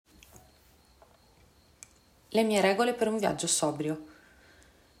Le mie regole per un viaggio sobrio.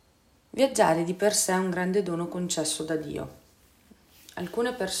 Viaggiare di per sé è un grande dono concesso da Dio.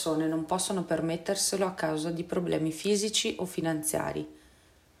 Alcune persone non possono permetterselo a causa di problemi fisici o finanziari.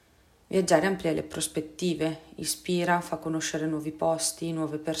 Viaggiare amplia le prospettive, ispira, fa conoscere nuovi posti,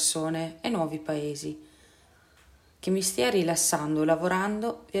 nuove persone e nuovi paesi. Che mi stia rilassando o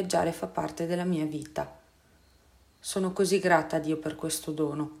lavorando, viaggiare fa parte della mia vita. Sono così grata a Dio per questo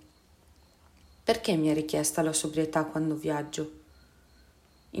dono. Perché mi è richiesta la sobrietà quando viaggio?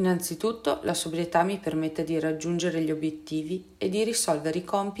 Innanzitutto, la sobrietà mi permette di raggiungere gli obiettivi e di risolvere i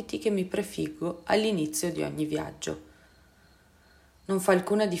compiti che mi prefiggo all'inizio di ogni viaggio. Non fa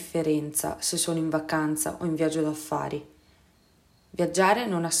alcuna differenza se sono in vacanza o in viaggio d'affari. Viaggiare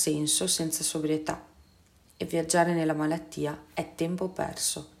non ha senso senza sobrietà e viaggiare nella malattia è tempo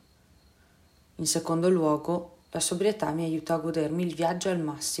perso. In secondo luogo, la sobrietà mi aiuta a godermi il viaggio al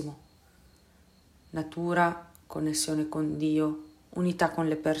massimo. Natura, connessione con Dio, unità con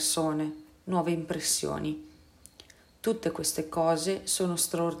le persone, nuove impressioni. Tutte queste cose sono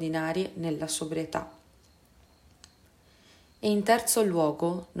straordinarie nella sobrietà. E in terzo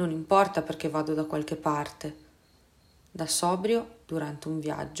luogo, non importa perché vado da qualche parte. Da sobrio, durante un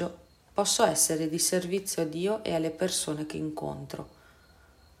viaggio, posso essere di servizio a Dio e alle persone che incontro,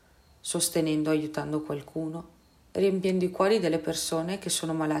 sostenendo o aiutando qualcuno, riempiendo i cuori delle persone che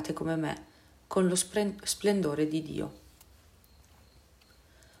sono malate come me, con lo splendore di Dio.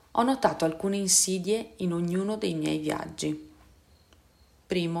 Ho notato alcune insidie in ognuno dei miei viaggi.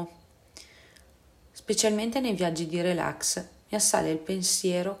 Primo, specialmente nei viaggi di relax, mi assale il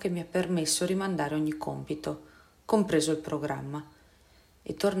pensiero che mi ha permesso rimandare ogni compito, compreso il programma,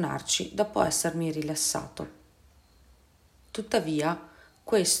 e tornarci dopo essermi rilassato. Tuttavia,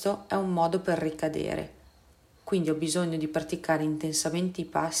 questo è un modo per ricadere, quindi ho bisogno di praticare intensamente i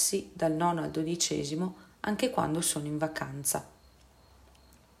passi dal 9° al 12° anche quando sono in vacanza.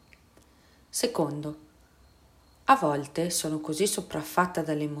 Secondo, a volte sono così sopraffatta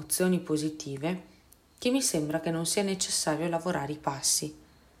dalle emozioni positive che mi sembra che non sia necessario lavorare i passi.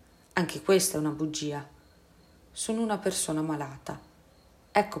 Anche questa è una bugia. Sono una persona malata.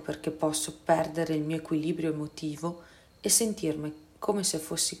 Ecco perché posso perdere il mio equilibrio emotivo e sentirmi come se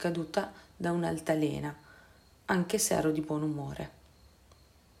fossi caduta da un'altalena, anche se ero di buon umore.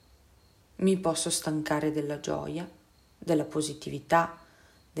 Mi posso stancare della gioia, della positività,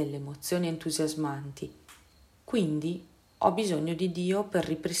 delle emozioni entusiasmanti. Quindi ho bisogno di Dio per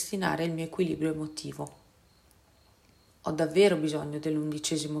ripristinare il mio equilibrio emotivo. Ho davvero bisogno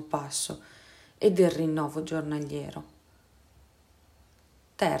dell'11° passo e del rinnovo giornaliero.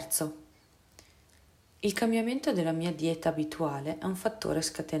 Terzo, il cambiamento della mia dieta abituale è un fattore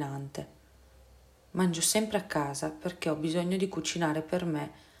scatenante. Mangio sempre a casa perché ho bisogno di cucinare per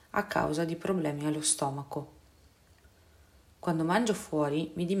me a causa di problemi allo stomaco. Quando mangio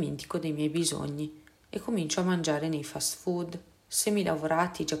fuori mi dimentico dei miei bisogni e comincio a mangiare nei fast food,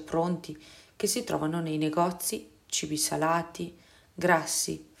 semilavorati già pronti che si trovano nei negozi, cibi salati,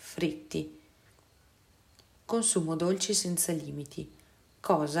 grassi, fritti. Consumo dolci senza limiti,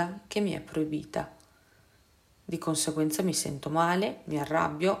 cosa che mi è proibita. Di conseguenza mi sento male, mi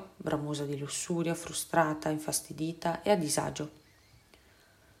arrabbio, bramosa di lussuria, frustrata, infastidita e a disagio.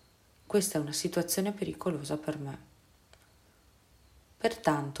 Questa è una situazione pericolosa per me.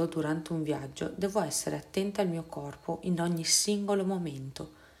 Pertanto, durante un viaggio devo essere attenta al mio corpo in ogni singolo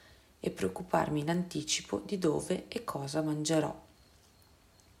momento e preoccuparmi in anticipo di dove e cosa mangerò.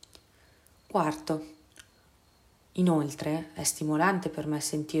 Quarto, inoltre è stimolante per me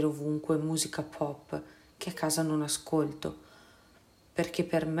sentire ovunque musica pop che a casa non ascolto, perché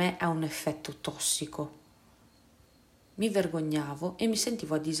per me ha un effetto tossico. Mi vergognavo e mi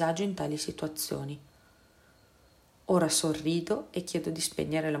sentivo a disagio in tali situazioni. Ora sorrido e chiedo di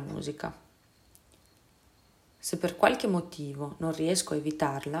spegnere la musica. Se per qualche motivo non riesco a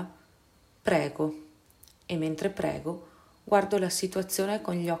evitarla, prego e mentre prego guardo la situazione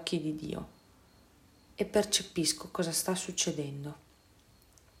con gli occhi di Dio e percepisco cosa sta succedendo.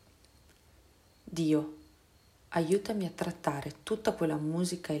 Dio, aiutami a trattare tutta quella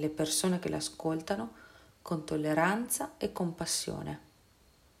musica e le persone che l'ascoltano con tolleranza e compassione.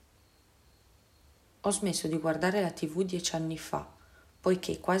 Ho smesso di guardare la TV 10 anni fa,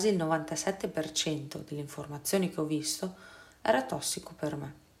 poiché quasi il 97% delle informazioni che ho visto era tossico per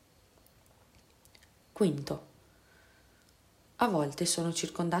me. Quinto, a volte sono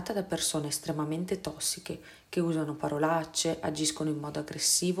circondata da persone estremamente tossiche che usano parolacce, agiscono in modo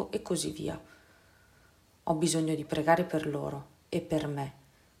aggressivo e così via. Ho bisogno di pregare per loro e per me,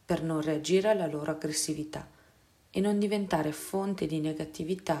 per non reagire alla loro aggressività e non diventare fonte di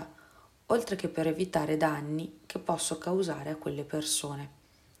negatività oltre che per evitare danni che posso causare a quelle persone.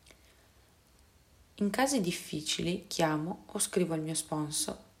 In casi difficili chiamo o scrivo al mio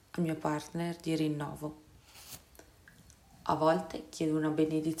sponsor, al mio partner di rinnovo. A volte chiedo una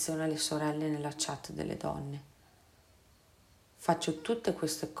benedizione alle sorelle nella chat delle donne. Faccio tutte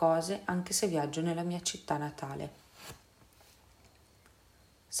queste cose anche se viaggio nella mia città natale.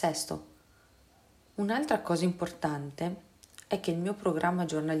 Sesto, un'altra cosa importante è che il mio programma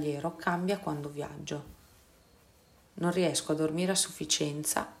giornaliero cambia quando viaggio. Non riesco a dormire a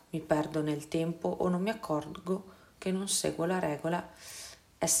sufficienza, mi perdo nel tempo o non mi accorgo che non seguo la regola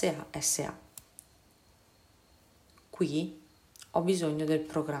SA. Qui ho bisogno del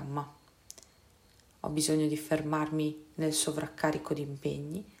programma. Ho bisogno di fermarmi nel sovraccarico di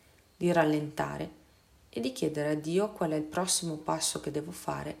impegni, di rallentare e di chiedere a Dio qual è il prossimo passo che devo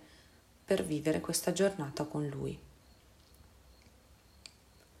fare per vivere questa giornata con Lui.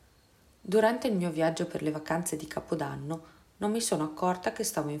 Durante il mio viaggio per le vacanze di Capodanno non mi sono accorta che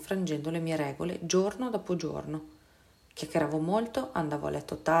stavo infrangendo le mie regole giorno dopo giorno. Chiacchieravo molto, andavo a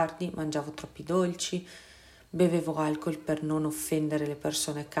letto tardi, mangiavo troppi dolci, bevevo alcol per non offendere le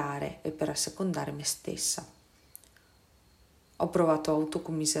persone care e per assecondare me stessa. Ho provato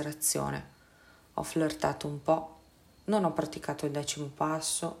autocommiserazione, ho flirtato un po', non ho praticato il 10°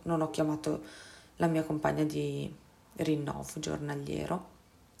 passo, non ho chiamato la mia compagna di rinnovo giornaliero.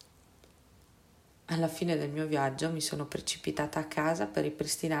 Alla fine del mio viaggio mi sono precipitata a casa per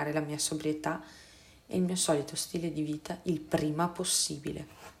ripristinare la mia sobrietà e il mio solito stile di vita il prima possibile.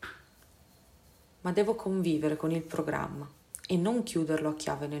 Ma devo convivere con il programma e non chiuderlo a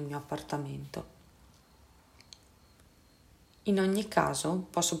chiave nel mio appartamento. In ogni caso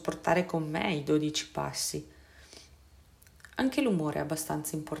posso portare con me i 12 passi. Anche l'umore è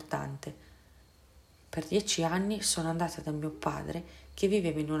abbastanza importante. Per 10 anni sono andata da mio padre che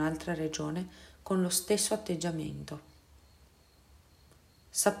viveva in un'altra regione con lo stesso atteggiamento.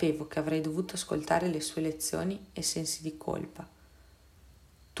 Sapevo che avrei dovuto ascoltare le sue lezioni e sensi di colpa.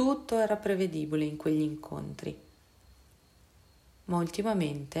 Tutto era prevedibile in quegli incontri. Ma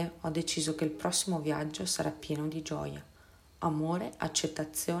ultimamente ho deciso che il prossimo viaggio sarà pieno di gioia, amore,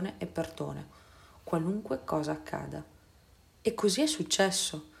 accettazione e perdono, qualunque cosa accada. E così è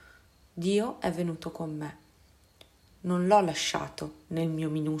successo. Dio è venuto con me. Non l'ho lasciato nel mio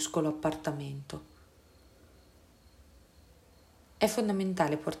minuscolo appartamento. È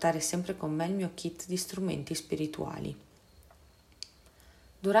fondamentale portare sempre con me il mio kit di strumenti spirituali.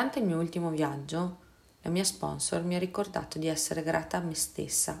 Durante il mio ultimo viaggio, la mia sponsor mi ha ricordato di essere grata a me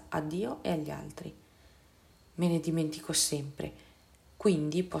stessa, a Dio e agli altri. Me ne dimentico sempre,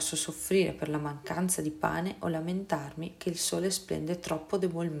 quindi posso soffrire per la mancanza di pane o lamentarmi che il sole splende troppo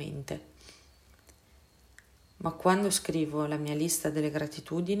debolmente. Ma quando scrivo la mia lista delle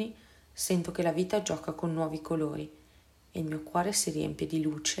gratitudini, sento che la vita gioca con nuovi colori e il mio cuore si riempie di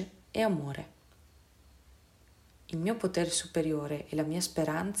luce e amore. Il mio potere superiore e la mia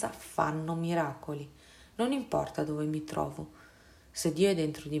speranza fanno miracoli, non importa dove mi trovo. Se Dio è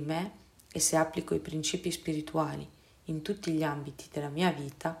dentro di me e se applico i principi spirituali in tutti gli ambiti della mia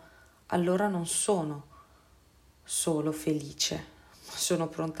vita, allora non sono solo felice, ma sono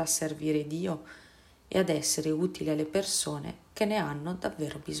pronta a servire Dio e ad essere utile alle persone che ne hanno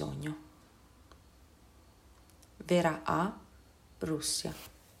davvero bisogno. Vera A, Russia.